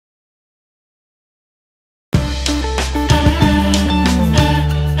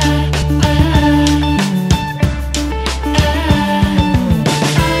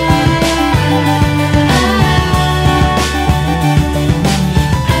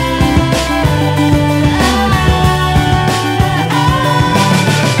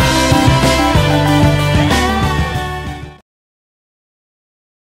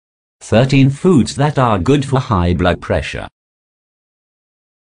13 foods that are good for high blood pressure.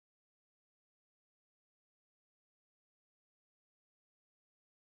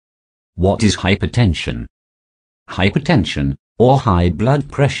 What is hypertension? Hypertension, or high blood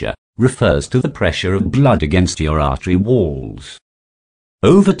pressure, refers to the pressure of blood against your artery walls.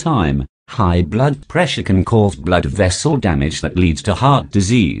 Over time, high blood pressure can cause blood vessel damage that leads to heart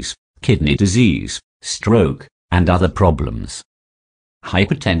disease, kidney disease, stroke, and other problems.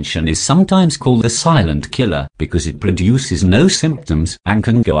 Hypertension is sometimes called the silent killer because it produces no symptoms and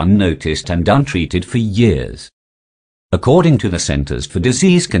can go unnoticed and untreated for years. According to the Centers for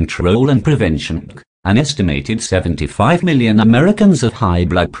Disease Control and Prevention, an estimated 75 million Americans have high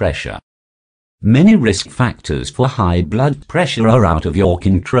blood pressure. Many risk factors for high blood pressure are out of your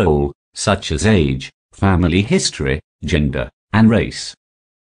control, such as age, family history, gender, and race.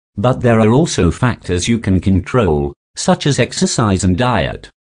 But there are also factors you can control, such as exercise and diet.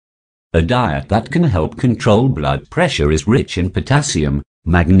 A diet that can help control blood pressure is rich in potassium,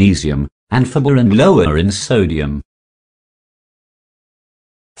 magnesium, and fiber and lower in sodium.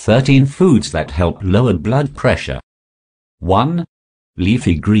 13 foods that help lower blood pressure. 1.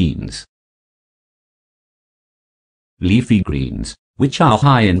 Leafy greens. Leafy greens, which are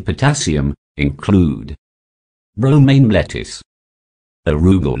high in potassium, include romaine lettuce,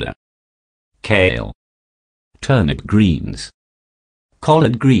 arugula, kale, turnip greens,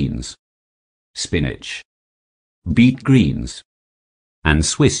 collard greens, spinach, beet greens, and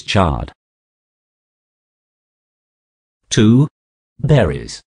Swiss chard. 2.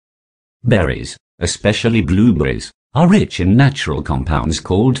 Berries. Berries, especially blueberries, are rich in natural compounds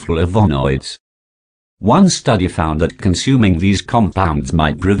called flavonoids. One study found that consuming these compounds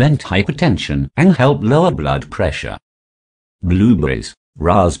might prevent hypertension and help lower blood pressure. Blueberries,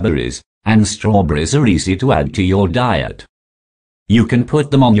 raspberries, and strawberries are easy to add to your diet. You can put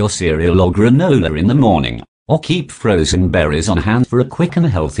them on your cereal or granola in the morning, or keep frozen berries on hand for a quick and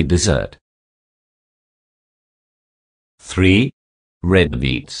healthy dessert. 3. Red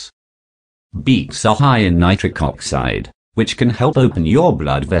beets. Beets are high in nitric oxide, which can help open your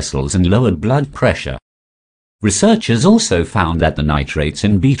blood vessels and lower blood pressure. Researchers also found that the nitrates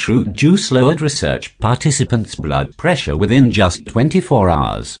in beetroot juice lowered research participants' blood pressure within just 24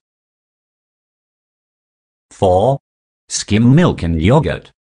 hours. 4. Skim milk and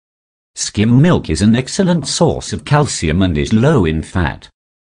yogurt. Skim milk is an excellent source of calcium and is low in fat.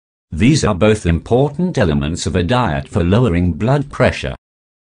 These are both important elements of a diet for lowering blood pressure.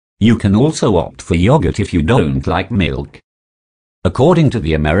 You can also opt for yogurt if you don't like milk. According to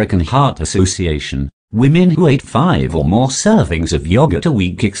the American Heart Association, women who ate 5 or more servings of yogurt a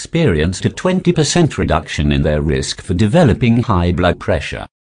week experienced a 20% reduction in their risk for developing high blood pressure.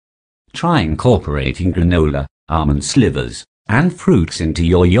 Try incorporating granola, almond slivers, and fruits into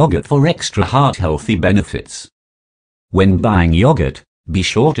your yogurt for extra heart-healthy benefits. When buying yogurt, be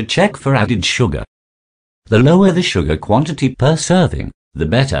sure to check for added sugar. The lower the sugar quantity per serving, the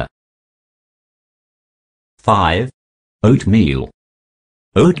better. 5. Oatmeal.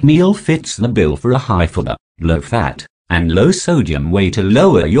 Oatmeal fits the bill for a high fiber, low fat, and low sodium way to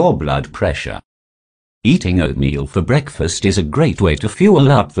lower your blood pressure. Eating oatmeal for breakfast is a great way to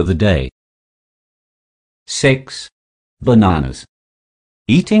fuel up for the day. 6. Bananas.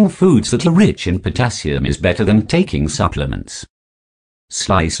 Eating foods that are rich in potassium is better than taking supplements.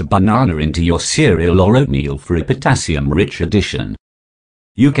 Slice a banana into your cereal or oatmeal for a potassium-rich addition.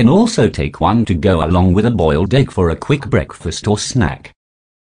 You can also take one to go along with a boiled egg for a quick breakfast or snack.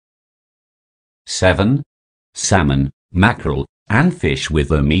 7. Salmon, mackerel, and fish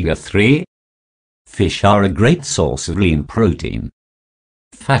with omega-3. Fish are a great source of lean protein.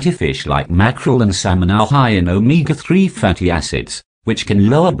 Fatty fish like mackerel and salmon are high in omega-3 fatty acids, which can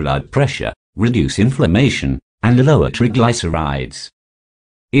lower blood pressure, reduce inflammation, and lower triglycerides.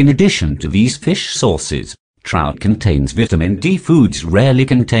 In addition to these fish sources, trout contains vitamin D. Foods rarely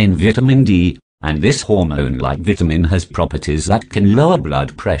contain vitamin D, and this hormone-like vitamin has properties that can lower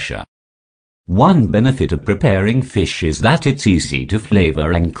blood pressure. One benefit of preparing fish is that it's easy to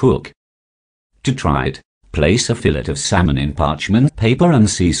flavor and cook. To try it, place a fillet of salmon in parchment paper and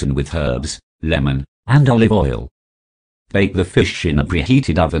season with herbs, lemon, and olive oil. Bake the fish in a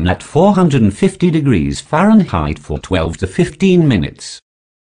preheated oven at 450 degrees Fahrenheit for 12 to 15 minutes.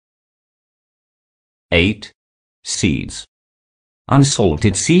 8. Seeds.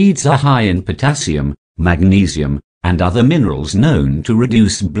 Unsalted seeds are high in potassium, magnesium, and other minerals known to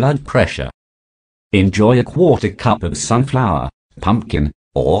reduce blood pressure. Enjoy a quarter cup of sunflower, pumpkin,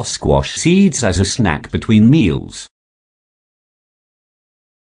 or squash seeds as a snack between meals.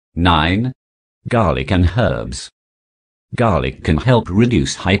 9. Garlic and herbs. Garlic can help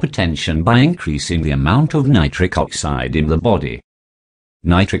reduce hypertension by increasing the amount of nitric oxide in the body.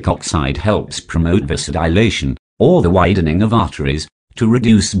 Nitric oxide helps promote vasodilation, or the widening of arteries, to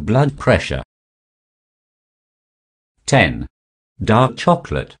reduce blood pressure. 10. Dark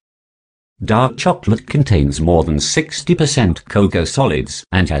chocolate. Dark chocolate contains more than 60% cocoa solids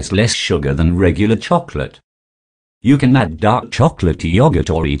and has less sugar than regular chocolate. You can add dark chocolate to yogurt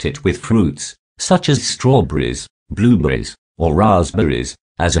or eat it with fruits, such as strawberries, blueberries, or raspberries,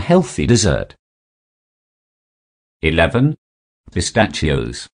 as a healthy dessert. 11.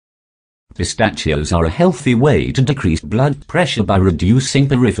 Pistachios. Pistachios are a healthy way to decrease blood pressure by reducing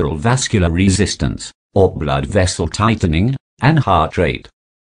peripheral vascular resistance, or blood vessel tightening, and heart rate.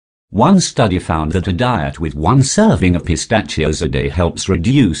 One study found that a diet with 1 serving of pistachios a day helps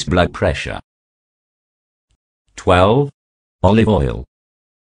reduce blood pressure. 12. Olive oil.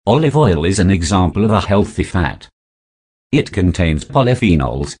 Olive oil is an example of a healthy fat. It contains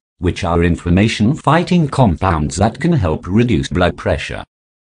polyphenols, which are inflammation-fighting compounds that can help reduce blood pressure.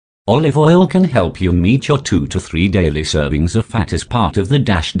 Olive oil can help you meet your 2 to 3 daily servings of fat as part of the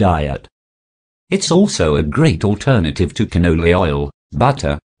DASH diet. It's also a great alternative to canola oil,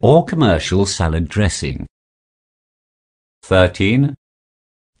 butter, or commercial salad dressing. 13.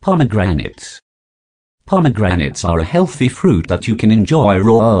 Pomegranates. Pomegranates are a healthy fruit that you can enjoy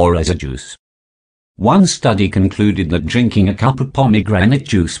raw or as a juice. One study concluded that drinking a cup of pomegranate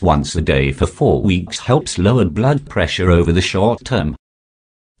juice once a day for 4 weeks helps lower blood pressure over the short term.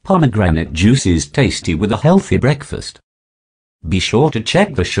 Pomegranate juice is tasty with a healthy breakfast. Be sure to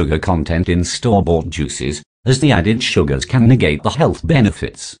check the sugar content in store-bought juices, as the added sugars can negate the health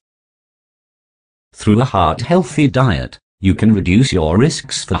benefits. Through a heart-healthy diet, you can reduce your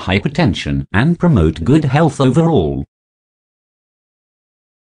risks for hypertension and promote good health overall.